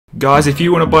Guys, if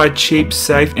you want to buy cheap,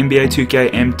 safe NBA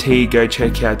 2K MT, go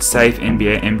check out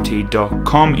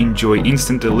safenbamt.com. Enjoy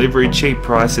instant delivery, cheap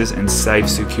prices, and safe,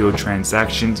 secure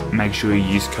transactions. Make sure you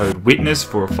use code WITNESS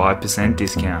for a 5%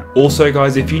 discount. Also,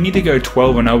 guys, if you need to go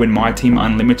 12-0 in My Team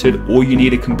Unlimited, or you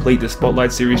need to complete the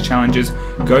Spotlight Series challenges,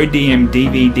 go DM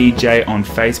DVDJ on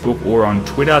Facebook or on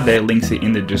Twitter. Their links are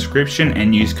in the description,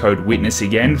 and use code WITNESS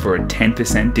again for a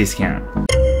 10% discount.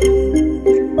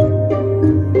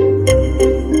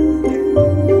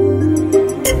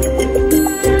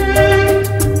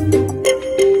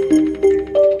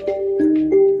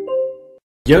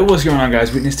 Yo, what's going on,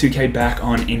 guys? Witness 2K back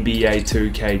on NBA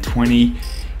 2K20.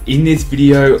 In this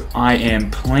video, I am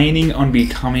planning on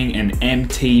becoming an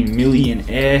MT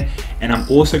Millionaire, and I'm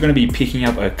also going to be picking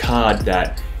up a card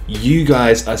that you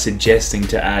guys are suggesting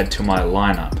to add to my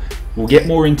lineup. We'll get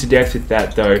more into depth with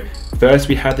that though. First,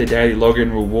 we have the daily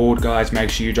login reward, guys.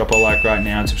 Make sure you drop a like right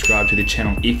now and subscribe to the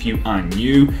channel if you are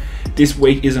new. This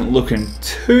week isn't looking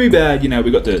too bad. You know,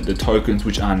 we got the tokens,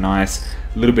 which are nice.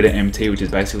 A little bit of MT, which is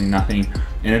basically nothing.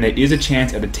 And then there is a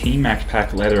chance at a Team Max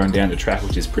pack later on down the track,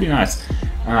 which is pretty nice.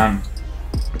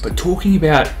 But talking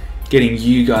about getting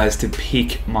you guys to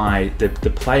pick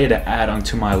the player to add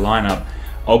onto my lineup,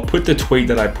 I'll put the tweet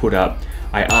that I put up.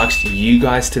 I asked you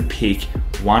guys to pick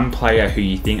one player who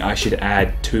you think I should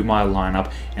add to my lineup,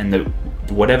 and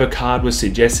whatever card was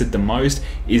suggested the most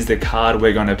is the card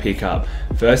we're going to pick up.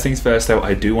 First things first though,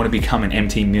 I do want to become an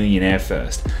MT Millionaire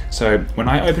first. So when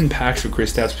I opened packs for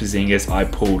Kristaps Porzingis, I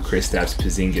pulled Kristaps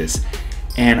Porzingis,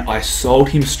 and I sold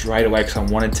him straight away because I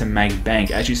wanted to make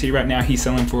bank. As you see right now, he's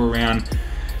selling for around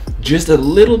just a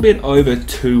little bit over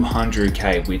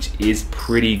 200k, which is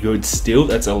pretty good still.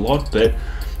 That's a lot, but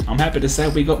I'm happy to say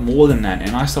we got more than that,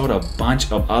 and I sold a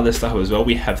bunch of other stuff as well.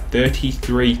 We have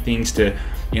 33 things in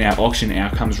our auction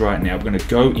outcomes right now. We're going to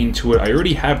go into it. I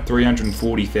already have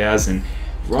 340,000.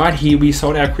 Right here, we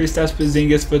sold our Kristaps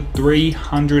Porzingis for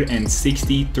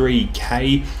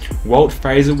 363k. Walt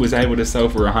Frazier was able to sell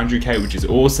for 100k, which is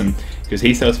awesome because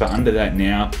he sells for under that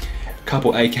now. A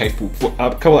couple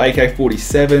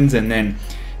AK-47s, and then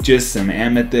just some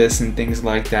amethysts and things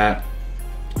like that.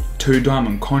 2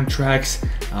 diamond contracts,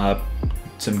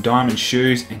 some diamond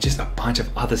shoes, and just a bunch of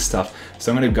other stuff.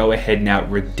 So I'm going to go ahead now,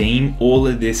 redeem all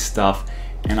of this stuff,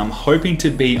 and I'm hoping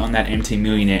to be on that MT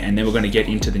Millionaire, and then we're going to get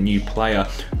into the new player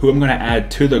who I'm going to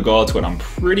add to the gold squad. I'm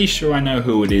pretty sure I know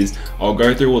who it is. I'll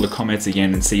go through all the comments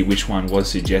again and see which one was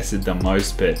suggested the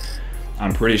most, but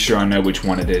I'm pretty sure I know which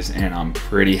one it is, and I'm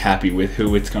pretty happy with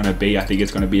who it's going to be. I think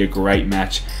it's going to be a great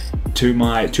match to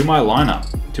my lineup.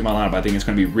 I think it's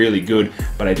going to be really good.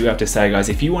 But I do have to say, guys,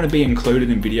 if you want to be included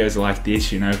in videos like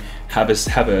this, you know, have a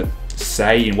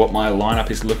say in what my lineup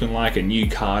is looking like, a new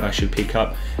card I should pick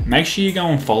up, make sure you go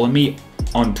and follow me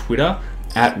on Twitter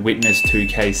at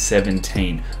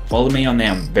Witness2K17. Follow me on there.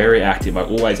 I'm very active.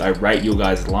 I rate your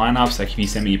guys' lineups. Like if you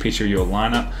send me a picture of your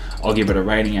lineup, I'll give it a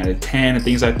rating out of 10 and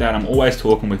things like that. I'm always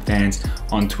talking with fans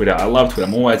on Twitter. I love Twitter.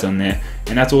 I'm always on there.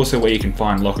 And that's also where you can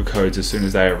find locker codes as soon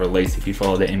as they are released if you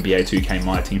follow the NBA 2K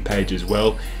MYTEAM page as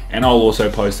well. And I'll also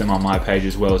post them on my page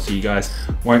as well, so you guys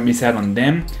won't miss out on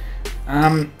them.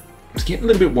 I was getting a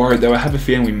little bit worried though. I have a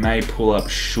feeling we may pull up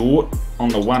short on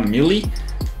the 1 milli.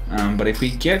 But if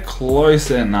we get close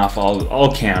enough,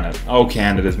 I'll count it. I'll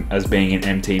count it as being an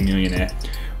MT Millionaire.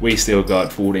 We still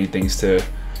got 14 things to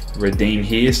redeem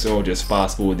here, so I'll just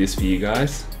fast forward this for you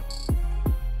guys.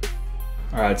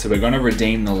 Alright, so we're going to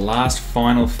redeem the last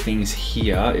final things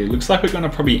here. It looks like we're going to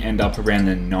probably end up around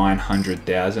the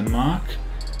 900,000 mark,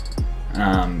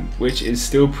 which is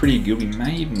still pretty good. We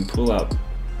may even pull up,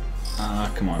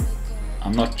 come on.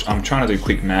 I'm trying to do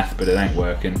quick math, but it ain't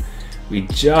working. We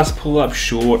just pull up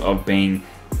short of being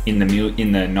in the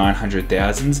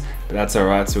 900,000s, but that's all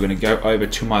right. So we're gonna go over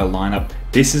to my lineup.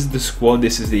 This is the squad.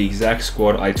 This is the exact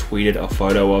squad I tweeted a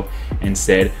photo of and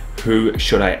said, who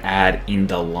should I add in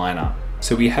the lineup?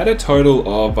 So we had a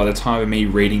total of, by the time of me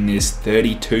reading this,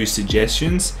 32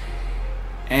 suggestions,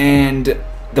 and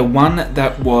the one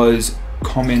that was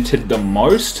commented the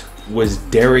most was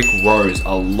Derrick Rose.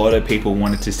 A lot of people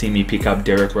wanted to see me pick up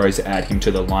Derrick Rose, add him to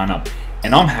the lineup,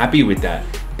 and I'm happy with that.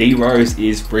 D Rose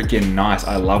is freaking nice.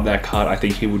 I love that card. I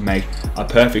think he would make a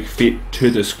perfect fit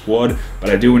to the squad. But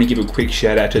I do want to give a quick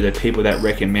shout out to the people that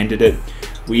recommended it.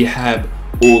 We have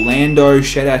Orlando,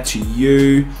 shout out to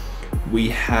you. We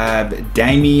have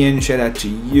Damien, shout out to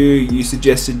you. You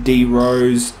suggested D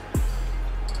Rose.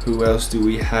 Who else do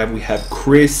we have? We have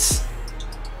Chris.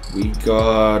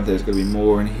 There's gonna be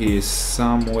more in here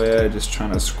somewhere. Just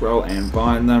trying to scroll and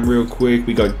find them real quick.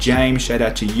 We got James, shout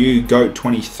out to you.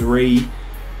 Goat23.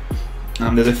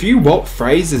 There's a few Walk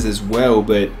Fraziers as well,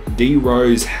 but D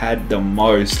Rose had the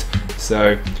most.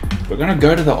 So we're gonna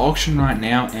go to the auction right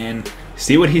now and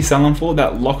see what he's selling for.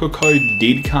 That locker code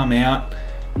did come out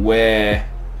where,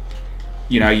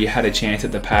 you know, you had a chance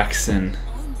at the packs and,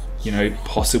 you know,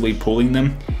 possibly pulling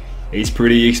them. He's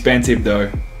pretty expensive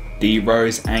though. D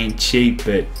Rose ain't cheap,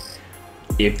 but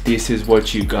if this is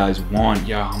what you guys want,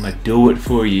 yo, I'm gonna do it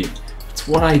for you. It's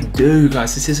what I do,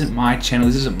 guys. This isn't my channel,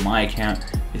 this isn't my account,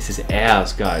 this is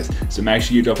ours, guys. So make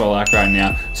sure you drop a like right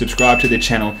now, subscribe to the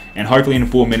channel, and hopefully in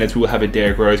 4 minutes we'll have a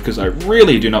Derrick Rose, because I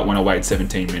really do not want to wait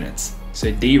 17 minutes. So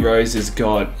D Rose has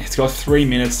got 3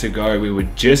 minutes to go. We were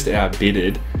just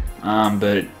outbidded,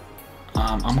 but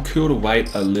I'm cool to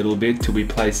wait a little bit till we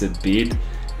place a bid.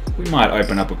 We might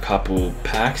open up a couple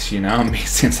packs, you know. I mean,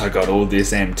 since I got all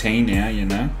this MT now, you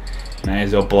know, may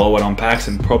as well blow it on packs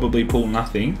and probably pull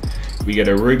nothing. We get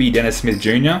a Ruby Dennis Smith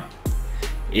Jr.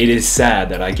 It is sad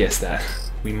that I guessed that.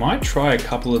 We might try a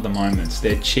couple of the moments.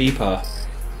 They're cheaper,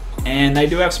 and they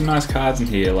do have some nice cards in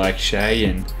here, like Shea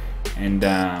and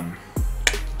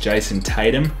Jason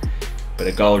Tatum. But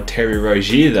a gold Terry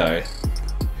Rozier though.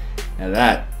 Now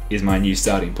that is my new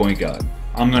starting point guard.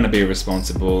 I'm gonna be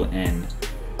responsible and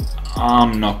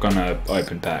I'm not gonna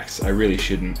open packs. I really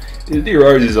shouldn't. D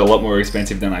Rose is a lot more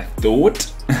expensive than I thought.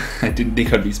 I didn't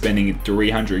think I'd be spending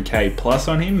 300k plus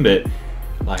on him, but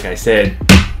like I said,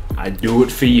 I do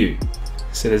it for you.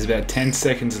 So there's about 10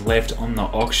 seconds left on the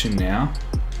auction now.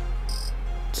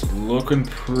 It's looking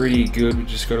pretty good. We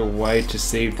just gotta wait to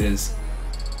see if there's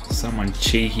someone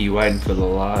cheeky waiting for the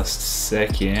last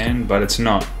second, but it's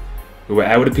not. We were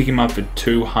able to pick him up for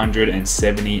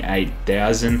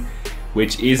 278,000,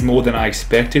 which is more than I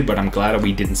expected, but I'm glad that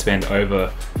we didn't spend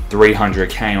over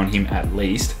 300k on him at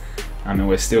least. And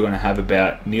we're still going to have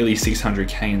about nearly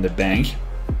 600k in the bank.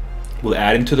 We'll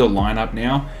add him to the lineup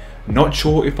now. Not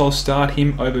sure if I'll start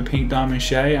him over Pink Diamond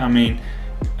Shea. I mean,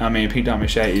 Pink Diamond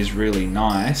Shea is really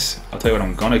nice. I'll tell you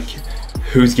what,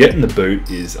 who's getting the boot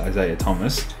is Isaiah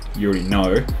Thomas. You already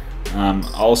know.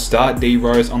 I'll start D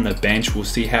Rose on the bench. We'll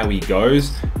see how he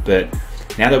goes. But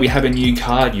now that we have a new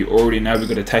card, you already know we've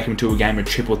got to take him to a game of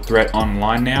triple threat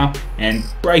online now and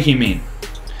break him in.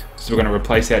 So we're going to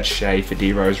replace out Shea for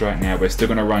D Rose right now. We're still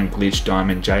going to run Glitch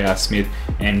Diamond, JR Smith,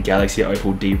 and Galaxy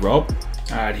Opal D Rob.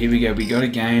 Alright, here we go. We got a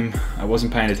game. I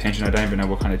wasn't paying attention. I don't even know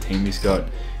what kind of team he's got.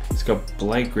 He's got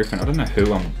Blake Griffin. I don't know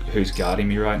who's guarding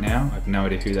me right now. I have no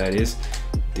idea who that is.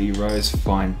 D Rose,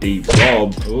 fine. D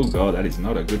Rob. Oh god, that is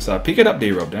not a good start. Pick it up,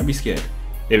 D Rob. Don't be scared.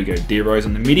 There we go. D Rose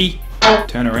on the midi.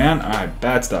 Turn around. Alright,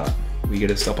 bad start. We get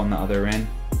a stop on the other end.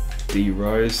 D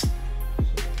Rose.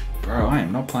 Bro, I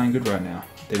am not playing good right now.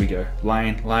 There we go.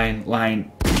 Lane, lane, lane.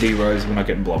 D Rose. We're not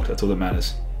getting blocked. That's all that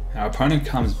matters. Our opponent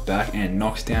comes back and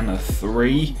knocks down a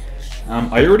 3.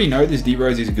 I already know this D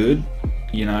Rose is good.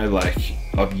 You know, like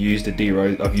I've used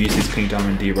this Pink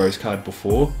Diamond D Rose card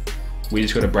before. We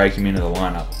just got to break him into the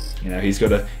lineup. You know, he's got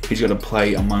to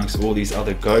play amongst all these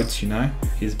other goats. You know,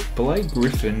 his Blake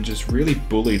Griffin just really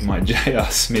bullied my JR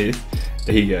Smith.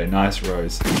 There you go, nice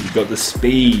Rose. You've got the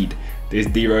speed. This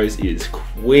D Rose is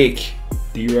quick.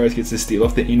 D Rose gets to steal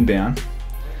off the inbound.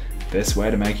 Best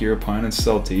way to make your opponent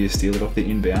salty is steal it off the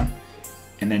inbound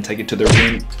and then take it to the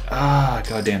rim. Ah,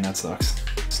 goddamn, that sucks.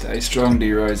 Stay strong,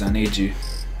 D Rose. I need you.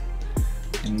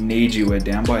 I need you. We're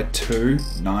down by 2.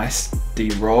 Nice. D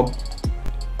Rob.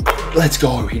 Let's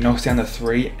go. He knocks down the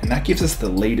 3, and that gives us the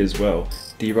lead as well.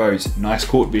 D Rose, nice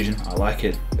court vision. I like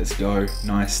it. Let's go.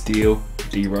 Nice steal.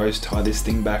 D Rose, tie this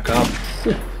thing back up.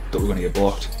 Thought we were gonna get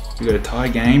blocked. We got a tie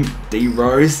game. D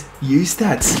Rose, use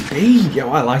that speed. Yo,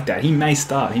 I like that. He may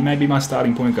start. He may be my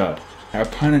starting point guard. Our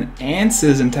opponent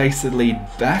answers and takes the lead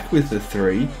back with the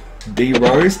 3. D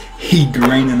Rose, he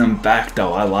greening them back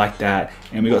though. I like that.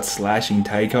 And we got slashing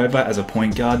takeover as a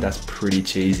point guard. That's pretty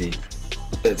cheesy.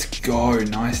 Let's go.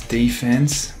 Nice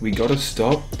defense. We got to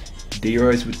stop. D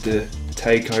Rose with the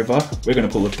takeover. We're going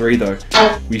to pull a 3 though.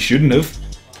 We shouldn't have.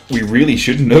 We really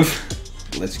shouldn't have.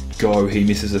 Let's go. He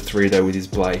misses a 3 though with his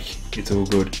Blake. It's all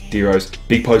good. D Rose.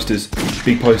 Big posters.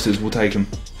 Big posters. We'll take them.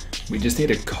 We just need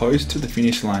to coast to the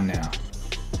finish line now.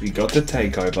 We got the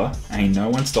takeover. Ain't no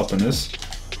one stopping us.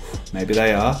 Maybe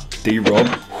they are. D Rob.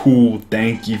 Ooh,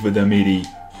 thank you for the midi.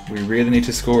 We really need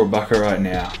to score a bucket right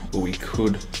now, or we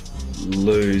could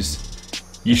lose.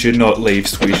 You should not leave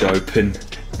Swish open.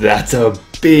 That's a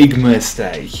big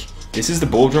mistake. This is the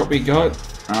ball drop we got.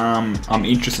 I'm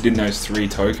interested in those 3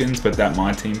 tokens, but that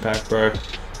My Team pack, bro.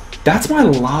 That's my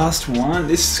last one.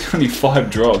 This is gonna be 5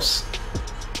 drops.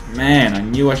 Man, I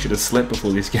knew I should have slept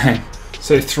before this game.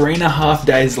 So 3.5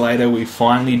 days later, we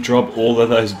finally dropped all of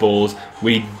those balls.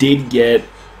 We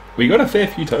got a fair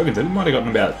few tokens. I might have gotten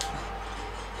about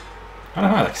I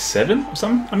don't know, like 7 or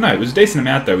something? I don't know, it was a decent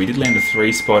amount though. We did land the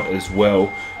 3 spot as well,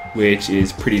 which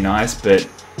is pretty nice, but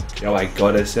yo, I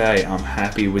gotta say, I'm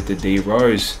happy with the D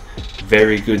Rose.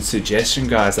 Very good suggestion,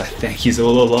 guys. I thank you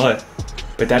all a lot.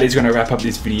 But that is going to wrap up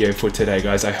this video for today,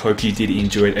 guys. I hope you did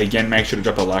enjoy it. Again, make sure to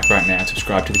drop a like right now and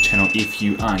subscribe to the channel if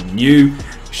you are new.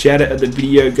 Shout out of the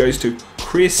video goes to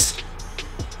Chris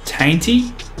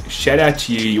Tainty. Shout out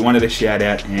to you. You wanted a shout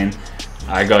out and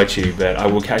I got you. But I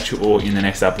will catch you all in the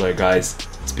next upload, guys.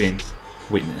 It's been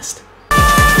witnessed.